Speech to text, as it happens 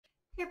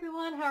Hey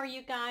everyone, how are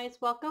you guys?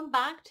 Welcome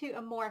back to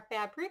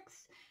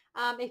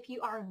AmourFabriQues. If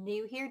you are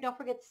new here, don't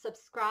forget to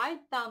subscribe,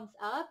 thumbs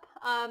up.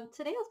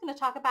 Today I was going to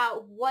talk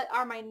about what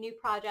are my new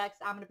projects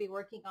I'm going to be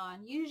working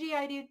on. Usually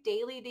I do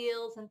daily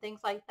deals and things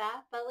like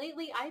that, but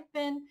lately I've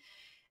been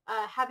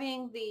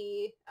having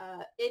the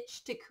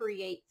itch to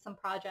create some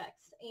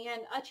projects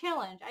and a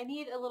challenge. I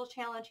need a little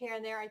challenge here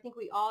and there. I think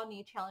we all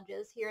need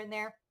challenges here and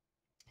there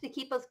to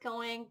keep us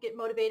going, get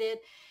motivated.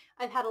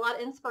 I've had a lot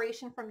of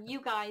inspiration from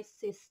you guys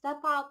to step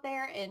out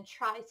there and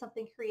try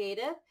something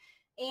creative.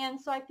 And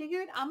so I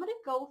figured I'm going to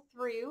go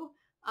through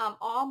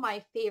all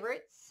my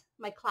favorites,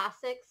 my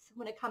classics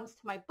when it comes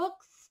to my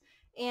books,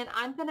 and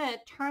I'm going to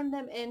turn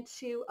them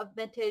into a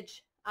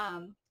vintage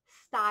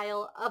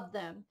style of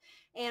them.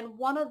 And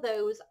one of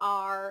those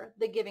are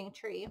the Giving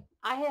Tree.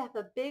 I have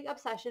a big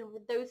obsession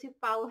with those who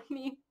follow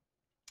me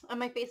on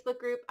my Facebook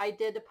group. I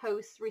did a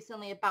post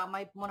recently about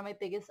one of my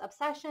biggest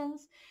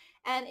obsessions,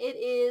 and it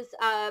is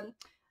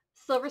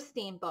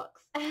Silverstein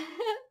books.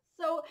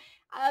 So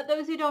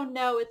those who don't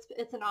know,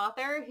 it's an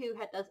author who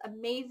does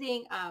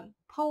amazing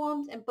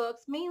poems and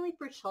books, mainly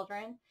for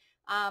children.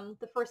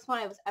 The first one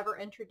I was ever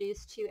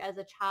introduced to as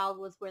a child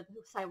was Where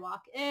the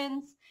Sidewalk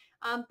Ends,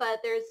 but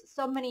there's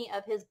so many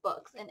of his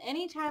books, and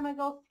anytime I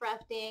go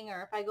thrifting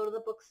or if I go to the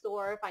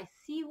bookstore, if I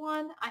see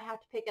one, I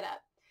have to pick it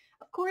up.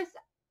 Of course,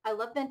 I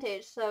love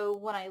vintage, so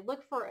when I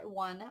look for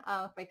one,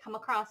 if I come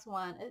across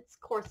one, of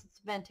course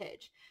it's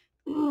vintage.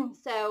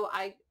 So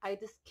I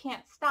just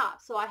can't stop.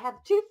 So I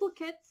have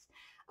duplicates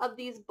of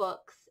these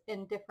books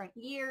in different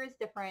years,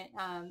 different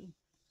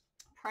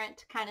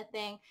print kind of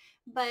thing.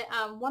 But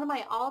one of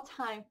my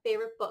all-time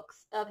favorite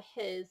books of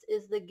his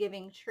is The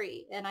Giving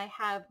Tree, and I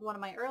have one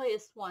of my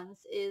earliest ones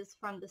is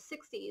from the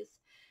 60s,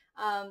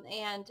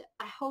 and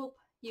I hope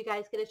you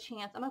guys get a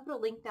chance. I'm going to put a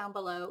link down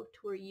below to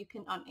where you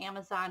can on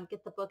Amazon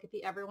get the book if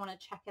you ever want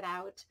to check it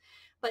out.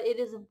 But it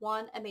is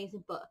one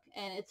amazing book,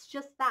 and it's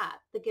just that,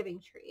 The Giving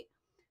Tree.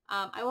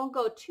 I won't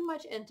go too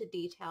much into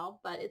detail,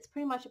 but it's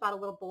pretty much about a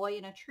little boy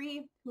and a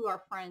tree who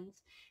are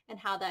friends, and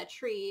how that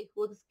tree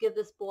will just give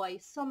this boy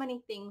so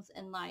many things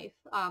in life,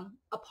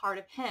 a part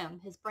of him,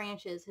 his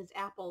branches, his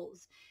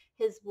apples,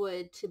 his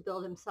wood to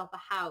build himself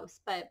a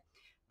house. But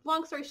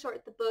long story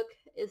short, the book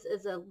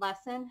is a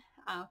lesson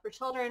for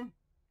children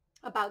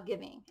about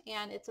giving,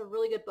 and it's a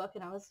really good book,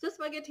 and I was just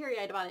about to get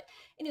teary-eyed about it.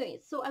 Anyway,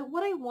 so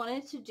what I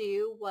wanted to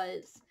do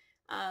was,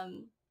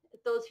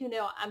 those who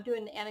know, I'm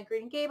doing Anne of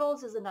Green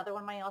Gables is another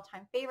one of my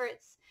all-time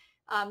favorites.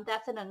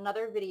 That's in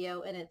another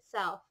video in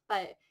itself,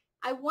 but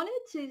I wanted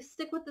to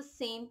stick with the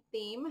same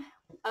theme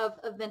of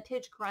a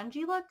vintage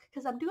grungy look,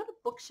 because I'm doing a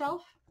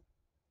bookshelf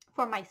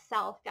for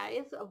myself,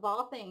 guys, of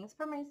all things,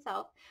 for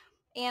myself.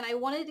 And I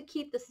wanted to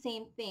keep the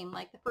same theme.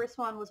 Like the first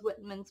one was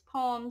Whitman's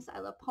poems. I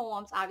love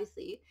poems,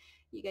 obviously.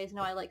 You guys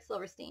know I like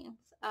Silverstein's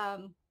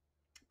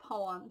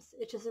poems.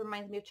 It just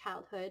reminds me of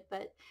childhood.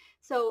 But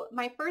so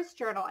my first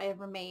journal I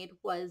ever made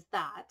was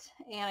that,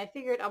 and I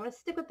figured I'm going to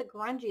stick with the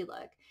grungy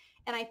look.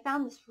 And I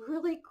found this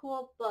really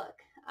cool book.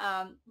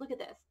 Look at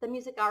this, the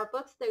Music Hour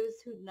books.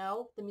 Those who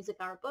know the Music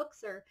Hour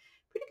books are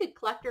pretty good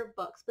collector of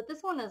books, but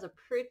this one is a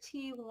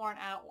pretty worn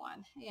out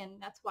one, and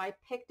that's why I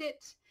picked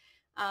it.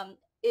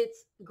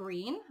 It's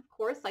green, of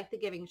course, like the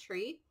Giving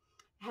Tree.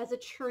 It has a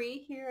tree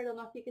here. I don't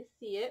know if you can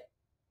see it.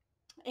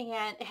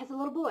 And it has a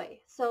little boy.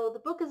 So the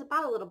book is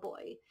about a little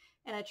boy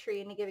and a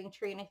tree and a giving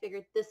tree, and I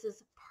figured this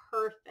is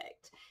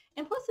perfect.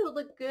 And plus it would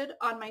look good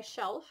on my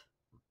shelf,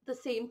 the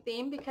same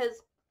theme,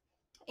 because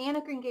Anne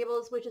of Green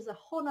Gables, which is a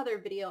whole nother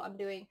video I'm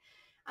doing,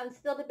 I'm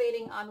still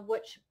debating on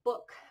which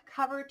book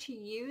cover to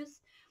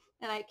use,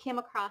 and I came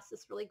across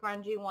this really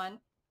grungy one,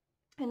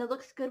 and it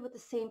looks good with the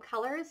same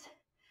colors.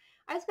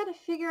 I just got to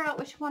figure out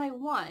which one I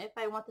want. If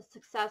I want the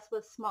Success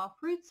with Small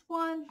Fruits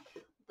one,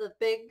 the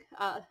big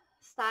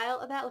style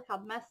of that, look how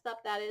messed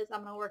up that is.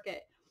 I'm going to work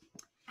it.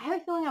 I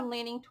have a feeling I'm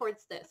leaning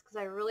towards this because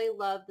I really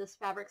love this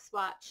fabric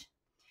swatch.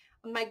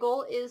 My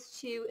goal is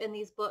to, in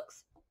these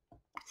books,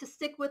 to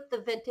stick with the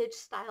vintage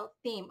style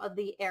theme of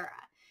the era,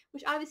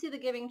 which obviously the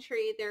Giving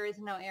Tree, there is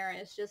no era.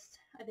 It's just,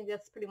 I think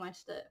that's pretty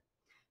much the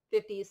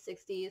 50s,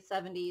 60s,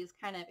 70s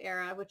kind of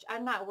era, which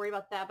I'm not worried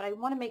about that, but I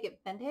want to make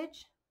it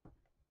vintage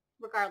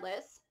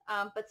regardless.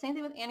 But same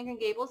thing with Anne of Green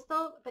Gables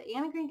though. But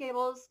Anne of Green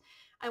Gables,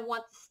 I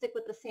want to stick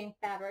with the same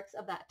fabrics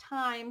of that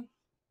time,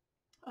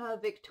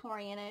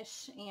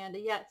 Victorianish, and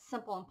yet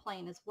simple and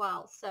plain as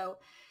well. So,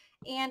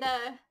 and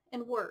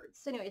words.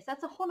 So anyways,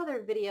 that's a whole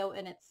other video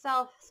in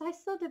itself. So I'm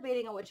still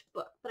debating on which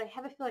book, but I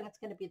have a feeling it's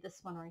going to be this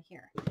one right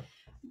here.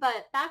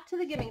 But back to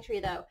the Giving Tree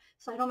though,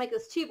 so I don't make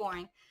this too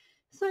boring.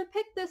 So I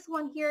picked this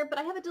one here, but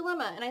I have a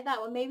dilemma, and I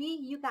thought, well, maybe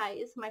you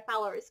guys, my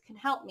followers, can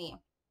help me.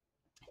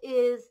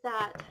 Is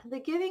that the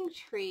Giving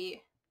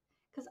Tree,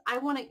 because I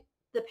want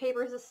the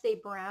papers to stay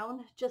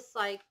brown, just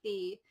like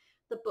the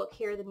book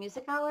here, The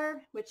Music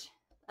Hour, which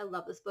I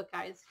love this book,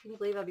 guys. Can you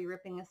believe I'll be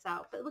ripping this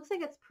out? But it looks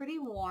like it's pretty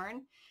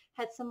worn,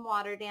 had some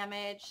water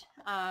damage.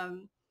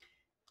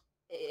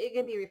 It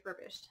can be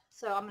refurbished.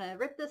 So I'm going to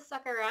rip this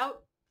sucker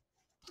out.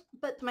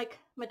 But my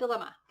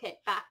dilemma, okay,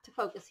 back to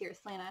focus here,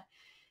 Selena,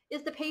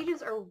 is the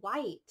pages are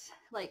white,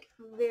 like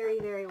very,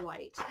 very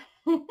white.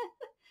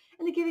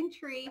 And the Giving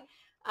Tree,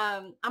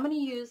 I'm going to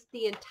use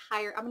the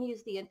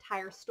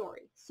entire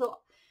story. So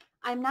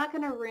I'm not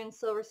going to ruin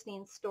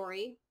Silverstein's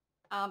story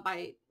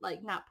by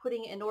like not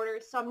putting it in order.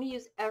 So I'm going to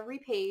use every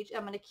page.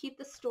 I'm going to keep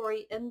the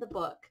story in the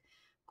book.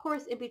 Of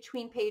course, in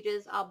between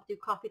pages, I'll do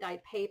coffee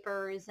dyed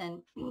papers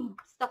and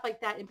stuff like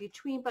that in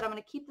between, but I'm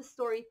going to keep the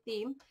story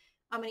theme.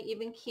 I'm going to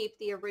even keep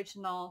the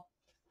original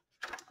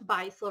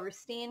by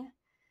Silverstein,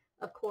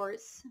 of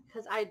course,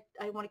 because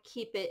I want to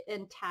keep it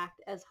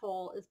intact as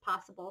whole as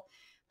possible.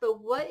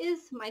 But what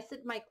is my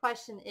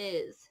question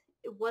is,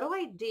 what do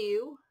I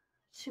do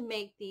to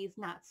make these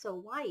not so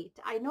white?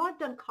 I know I've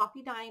done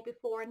coffee dyeing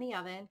before in the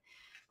oven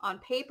on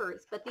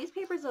papers, but these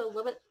papers are a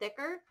little bit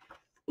thicker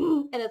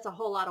and it's a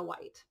whole lot of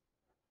white,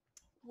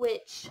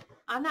 which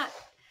I'm not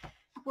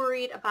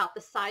worried about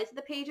the size of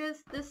the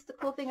pages. The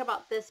cool thing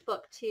about this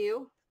book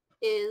too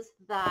is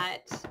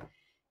that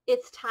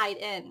it's tied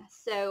in.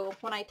 So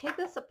when I take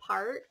this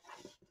apart,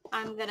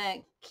 I'm gonna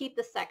keep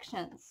the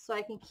sections so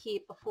I can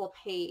keep a full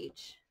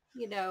page,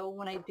 you know,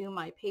 when I do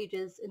my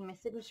pages and my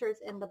signatures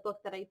in the book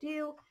that I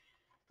do.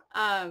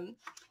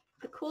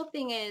 The cool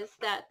thing is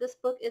that this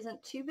book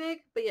isn't too big,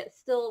 but yet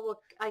still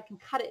I can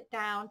cut it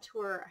down to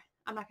where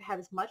I'm not gonna have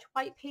as much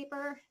white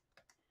paper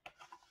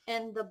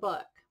in the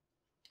book.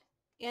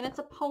 And it's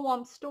a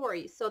poem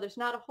story, so there's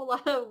not a whole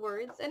lot of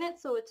words in it,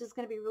 so it's just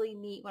going to be really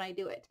neat when I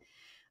do it.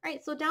 All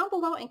right, so down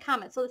below in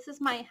comments, so this is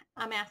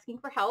I'm asking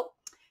for help,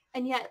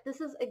 and yet this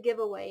is a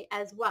giveaway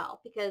as well,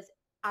 because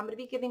I'm going to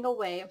be giving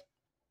away,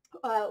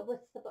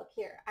 what's the book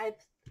here?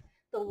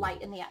 The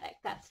Light in the Attic,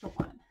 that's the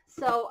one.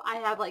 So I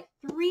have like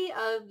 3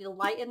 of the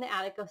Light in the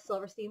Attic of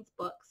Silverstein's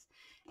books,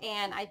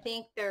 and I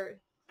think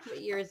what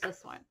year is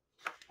this one?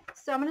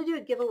 So I'm going to do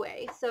a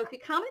giveaway. So if you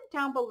comment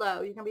down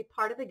below, you're going to be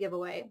part of a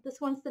giveaway. This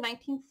one's the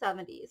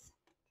 1970s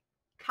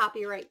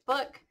copyright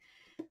book.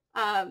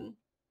 And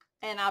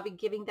I'll be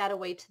giving that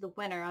away to the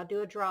winner. I'll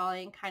do a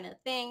drawing kind of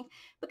thing.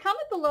 But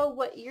comment below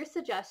what your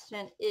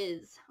suggestion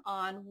is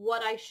on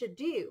what I should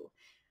do.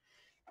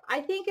 I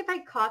think if I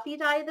coffee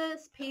dye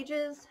this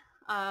pages,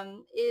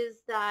 is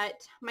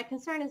that my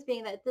concern is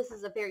being that this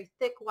is a very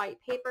thick white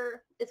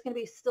paper. It's going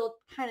to be still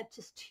kind of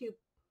just too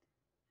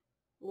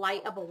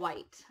light of a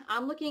white.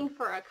 I'm looking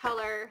for a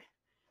color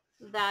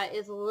that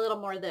is a little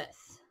more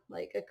this,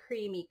 like a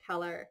creamy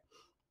color.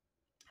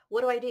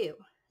 What do I do?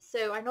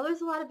 So I know there's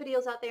a lot of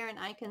videos out there and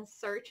I can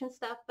search and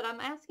stuff, but I'm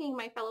asking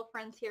my fellow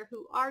friends here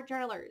who are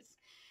journalers,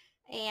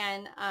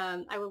 and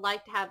I would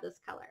like to have this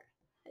color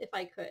if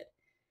I could.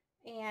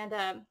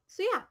 And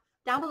so yeah,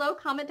 down below,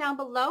 comment down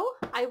below.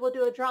 I will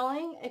do a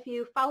drawing. If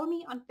you follow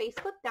me on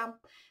Facebook,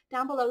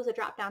 down below is a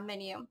drop down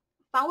menu.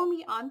 Follow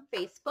me on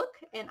Facebook,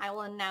 and I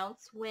will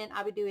announce when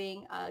I'll be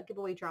doing a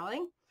giveaway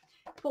drawing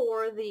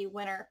for the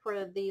winner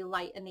for the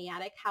Light in the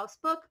Attic house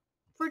book.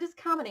 For just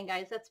commenting,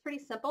 guys, that's pretty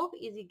simple,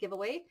 easy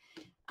giveaway.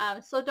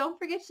 So don't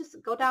forget to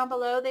just go down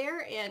below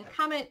there and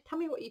comment. Tell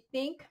me what you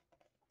think.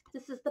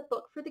 This is the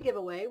book for the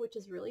giveaway, which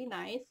is really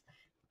nice,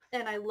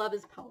 and I love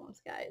his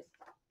poems, guys.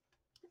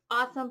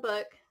 Awesome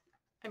book.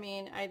 I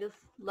mean, I just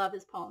love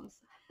his poems.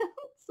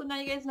 So now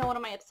you guys know one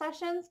of my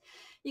obsessions.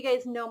 You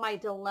guys know my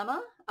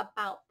dilemma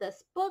about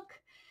this book.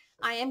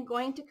 I am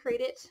going to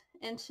create it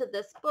into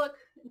this book,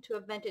 into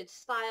a vintage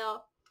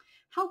style.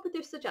 Help with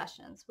your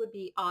suggestions would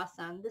be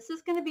awesome. This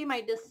is going to be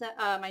my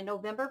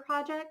November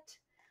project.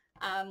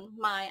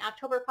 My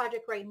October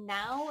project right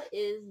now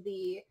is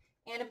the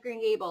Anne of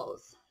Green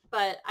Gables.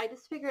 But I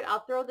just figured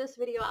I'll throw this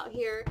video out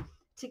here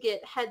to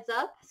get heads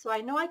up, so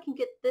I know I can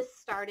get this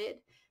started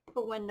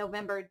for when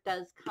November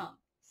does come.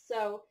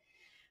 So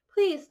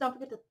please don't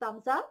forget to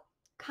thumbs up,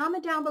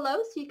 comment down below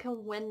so you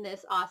can win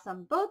this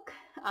awesome book,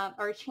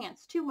 or a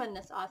chance to win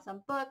this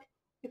awesome book.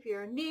 If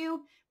you're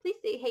new, please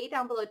say hey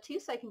down below too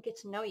so I can get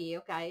to know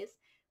you guys.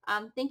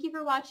 Thank you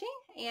for watching,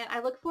 and I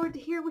look forward to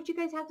hear what you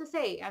guys have to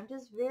say. I'm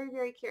just very,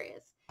 very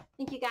curious.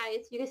 Thank you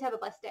guys. You guys have a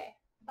blessed day.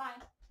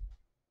 Bye.